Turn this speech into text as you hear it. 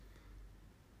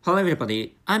Hello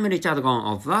everybody, I'm Richard Gon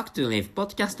of Work to Live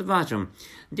podcast version.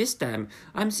 This time,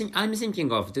 I'm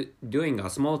thinking of doing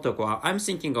a small talk, or I'm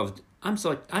thinking of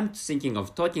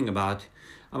talking about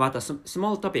a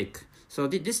small topic. So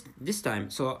this time,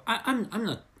 so I'm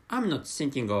not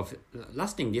thinking of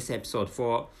lasting this episode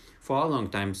for a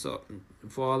long time. So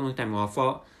for a long time or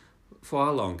for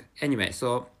a long anyway.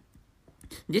 So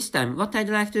this time, what I'd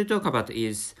like to talk about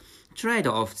is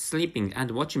trade-off sleeping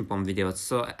and watching porn videos.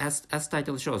 So as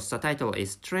title shows, the title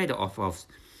is trade-off of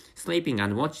sleeping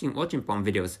and watching porn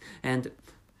videos. And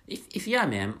if you are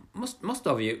man, most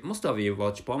of you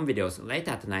watch porn videos late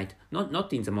at night,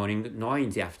 not in the morning nor in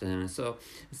the afternoon. So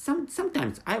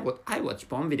sometimes I watch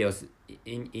porn videos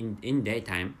in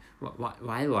daytime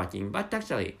while working, but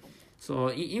actually, so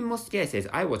in most cases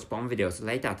I watch porn videos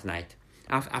late at night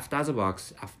after the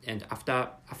works and after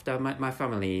my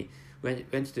family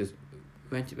went to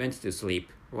sleep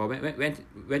or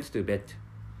went to bed.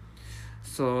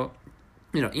 So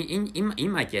in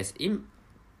my case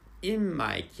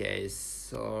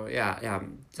so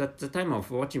the time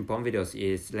of watching porn videos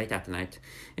is late at night.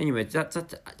 Anyway,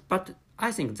 but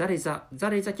I think that is a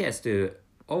case to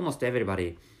almost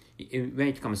everybody when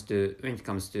it comes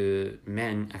to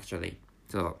men actually.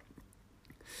 So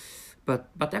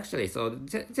but actually, so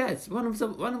that's one of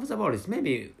the worries.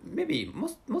 Maybe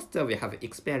most of you have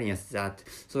experienced that.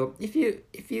 So if you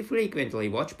frequently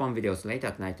watch porn videos late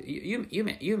at night, you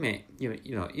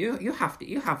have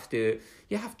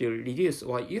to reduce,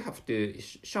 or you have to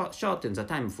shorten the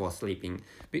time for sleeping,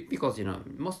 because in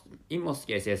most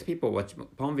cases people watch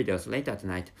porn videos late at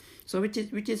night. So which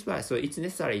is why, so it's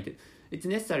necessary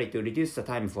to reduce the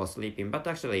time for sleeping. But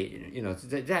actually,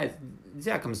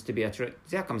 there comes to be a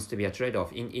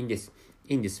trade-off in this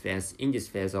phase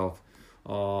of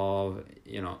so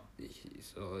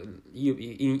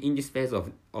in this phase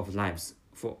of lives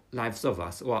of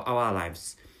us, or our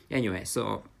lives. Anyway,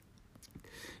 so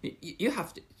you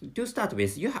have to start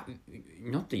with, you have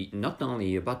not only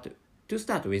you, but to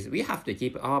start with, we have to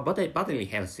keep our bodily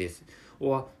health,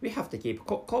 or we have to keep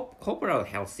corporal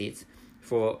health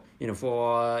for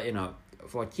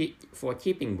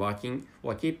keeping working,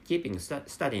 or keeping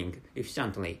studying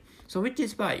efficiently. So which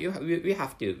is why we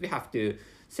have to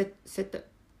set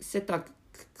a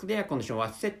clear condition,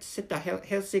 or set a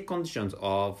healthy conditions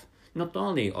of not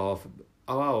only of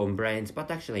our own brains,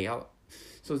 but actually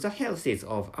so the health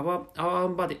of our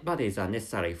own bodies are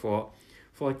necessary for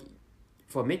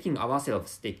making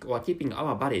ourselves stick, or keeping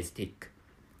our bodies stick.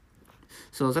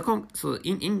 So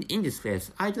in this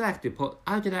phase, I'd like to pose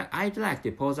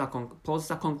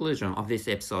the conclusion of this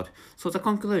episode. So the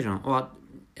conclusion, I'm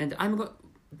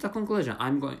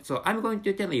going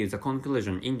to tell you the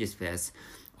conclusion in this phase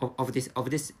of this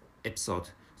episode.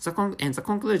 The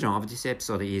conclusion of this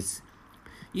episode is: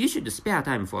 you should spare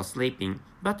time for sleeping,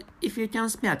 but if you can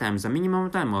spare time the minimum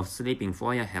time of sleeping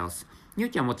for your health, you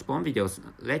can watch porn videos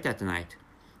late at night.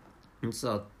 And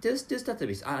so this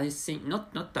database, I think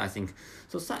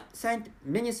so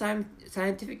many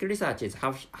scientific researches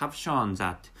have shown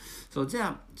that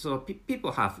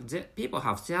people have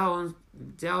their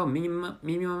own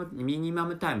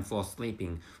minimum time for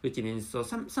sleeping, which means so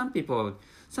some people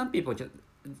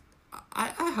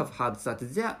I have heard that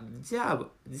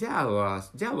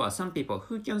there were some people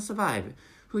who can survive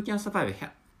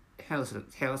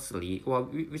healthily, or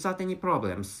without any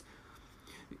problems,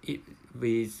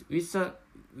 with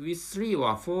 3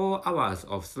 or 4 hours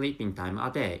of sleeping time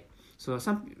a day. So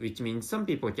which means some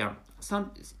people can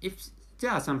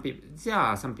there are some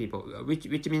people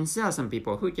which means there are some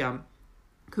people who can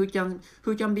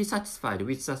be satisfied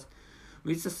with the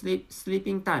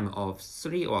sleeping time of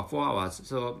 3 or 4 hours.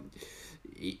 So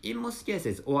in most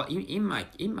cases, or in my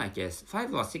case,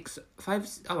 5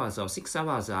 hours or 6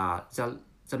 hours are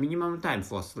the minimum time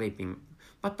for sleeping.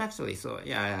 But actually, so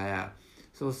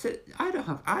so I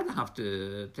don't have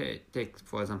to take,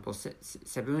 for example,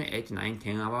 7, 8, 9,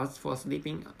 10 hours for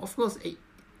sleeping. Of course,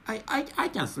 I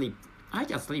can sleep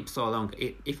so long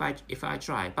if I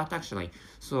try. But actually,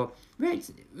 so when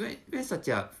such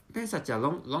a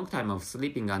long time of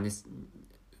sleeping, and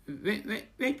when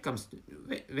it comes to,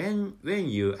 when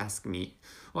you ask me,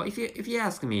 or if you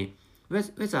ask me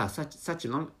whether such a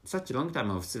long time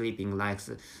of sleeping, like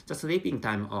the sleeping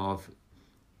time of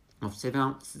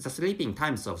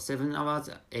 7 hours,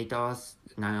 8 hours,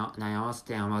 9 hours,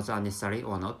 10 hours are necessary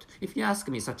or not. If you ask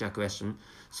me such a question,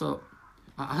 so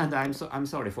and I'm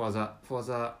sorry for the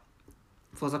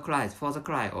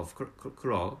cry of crow.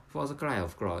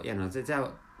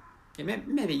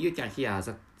 maybe you can hear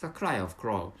the cry of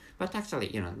crow, but actually,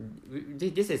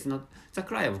 this is not the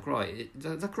cry of crow.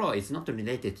 The crow is not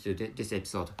related to this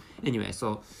episode. Anyway,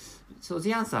 so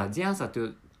the answer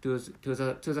to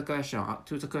the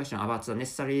question about the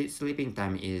necessary sleeping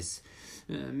time is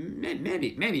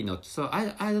maybe not. So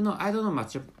I don't know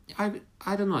much. I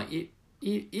don't know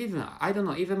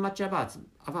even much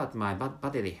about my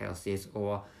bodily health is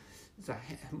or the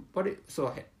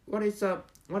what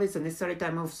is the necessary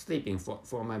time of sleeping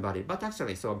for my body. But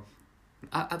actually, so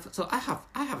I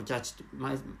have judged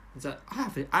I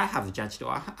have judged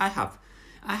or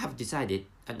I have decided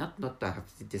not I have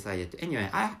decided anyway.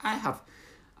 I have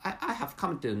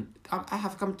come to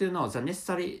know the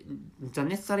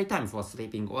necessary time for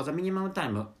sleeping or the minimum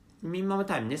time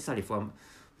necessary for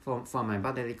my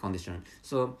bodily condition.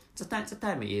 So the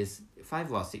time is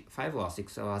 5 or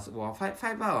 6 hours, or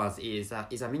 5 hours is a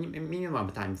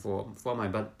minimum time for my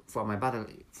body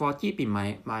for keeping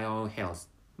my own health,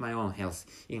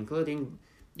 including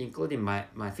my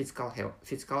physical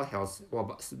health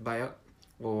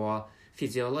or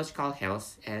physiological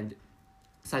health and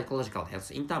psychological health.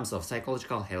 In terms of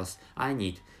psychological health, I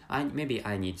need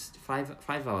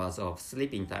 5 hours of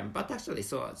sleeping time. But actually,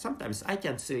 so sometimes I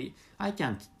can't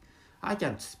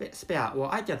spare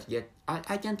or I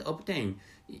can't obtain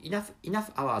enough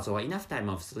hours or enough time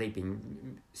of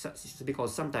sleeping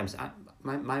because sometimes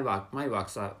my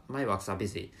works are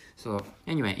busy. So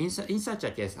anyway, in such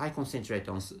a case, I concentrate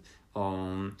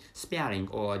on sparing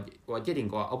or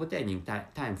getting or obtaining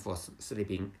time for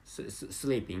sleeping.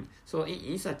 So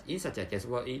in such a case,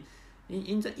 well,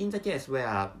 in the case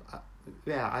where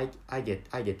I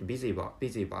get busy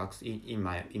works in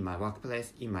my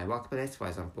workplace, for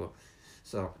example.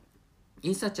 So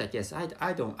in such a case,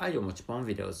 I don't watch porn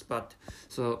videos. But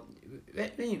so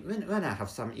when I have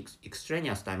some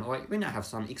extraneous time or when I have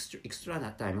some extra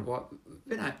time or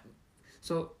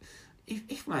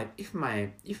if my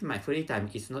free time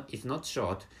is not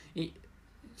short,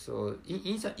 so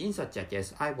in such a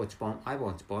case, I watch porn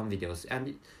videos,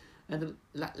 and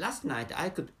last night I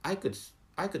could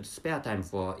spare time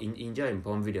for enjoying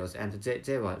porn videos, and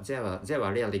they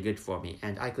were really good for me,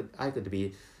 and I could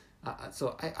be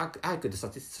so I could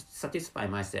satisfy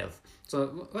myself.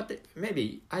 So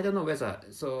maybe I don't know whether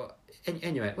so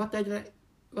anyway what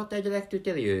I'd like to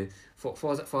tell you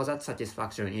for that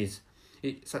satisfaction is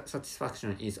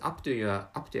up to your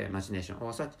imagination,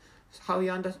 or how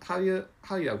you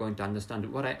are going to understand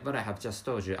what I have just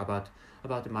told you about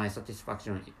my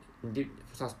satisfaction.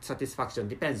 Satisfaction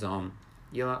depends on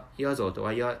your thought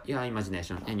or your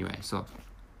imagination. Anyway, so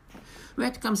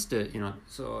when it comes to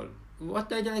so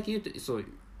what I'd like you to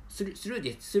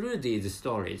through these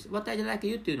stories, what I'd like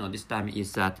you to know this time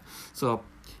is that so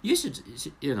you should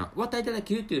what I'd like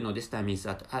you to know this time is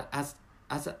that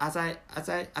as I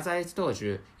told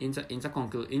you in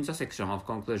the section of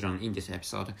conclusion in this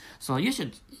episode, so you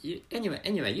should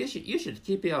you should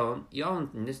keep your own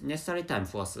necessary time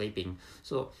for sleeping.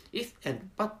 So if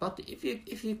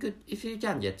you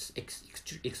can get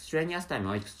extraneous time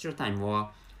or extra time or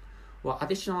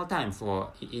additional time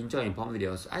for enjoying porn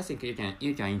videos, I think you can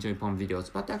enjoy porn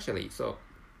videos. But actually, so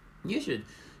you should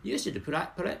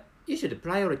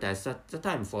prioritize the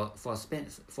time for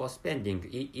spending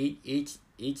each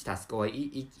task or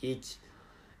each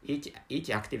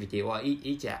activity or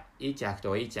each act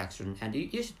or each action, and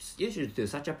you should do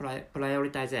such a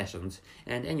prioritizations.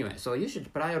 And anyway, so you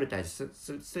should prioritize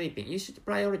sleeping. You should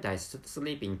prioritize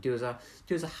sleeping to the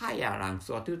higher ranks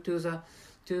or to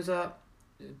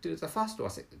the first or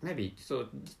maybe. So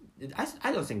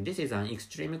I don't think this is an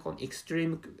extreme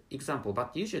example,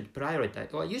 but you should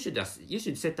prioritize, or you should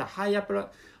set a higher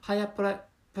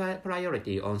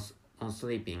priority on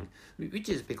sleeping, which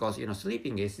is because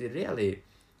sleeping is really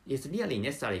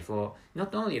necessary for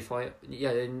not only for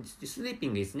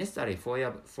sleeping is necessary for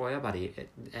your body,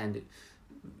 and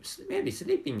maybe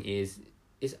sleeping is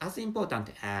as important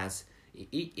as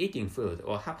eating food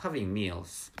or having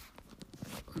meals.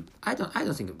 I don't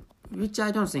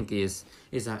think is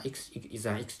an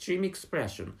extreme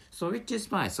expression. So which is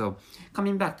why, so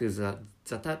coming back to the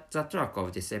track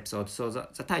of this episode, so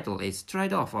the title is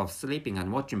Trade-off of Sleeping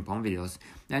and Watching Porn Videos,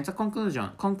 and the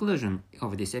conclusion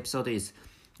of this episode is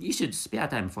you should spare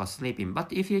time for sleeping,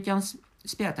 but if you can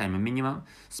spare the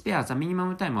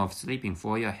minimum time of sleeping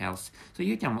for your health, so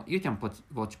you can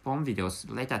watch porn videos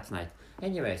late at night.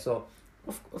 Anyway, so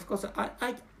of course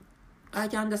I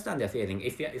can understand the feeling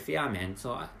if you're a man.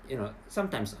 So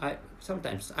sometimes I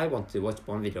want to watch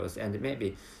porn videos, and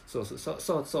maybe so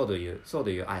do you. So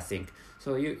do you. I think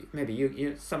so.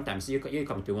 You sometimes you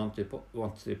come to want to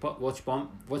watch porn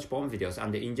videos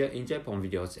and enjoy porn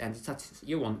videos, and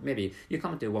maybe you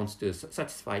come to want to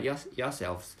satisfy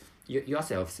yourselves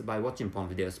by watching porn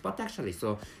videos. But actually,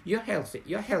 so your health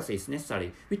is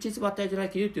necessary, which is what I'd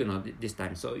like you to know this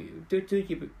time. So to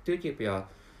keep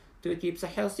the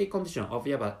healthy condition of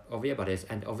your bodies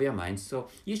and of your mind, so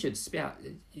you should spare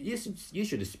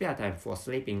time for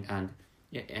sleeping,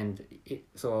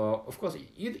 so of course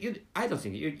I don't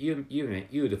think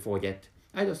you'd forget.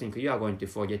 I don't think you are going to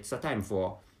forget the time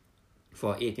for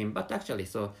eating, but actually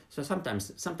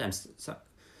sometimes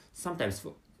some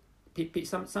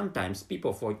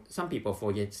people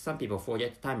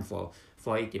forget time for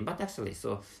eating, but actually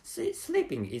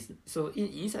sleeping is so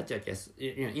in such a case,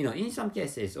 in some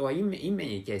cases or in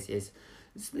many cases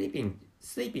sleeping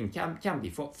can be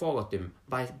forgotten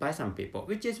by some people,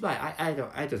 which is why I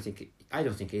don't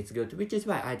think it's good, which is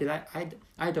why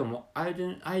I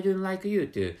don't like you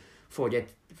to forget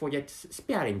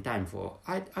sparing time for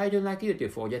I don't like you to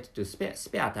forget to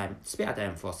spare time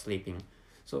for sleeping.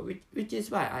 So which is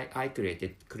why I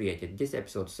created this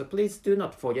episode. So please do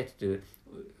not forget to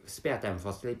spare time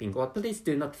for sleeping, or please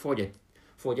do not forget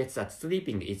that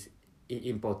sleeping is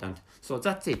important. So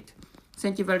that's it.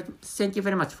 Thank you very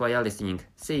much for your listening.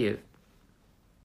 See you.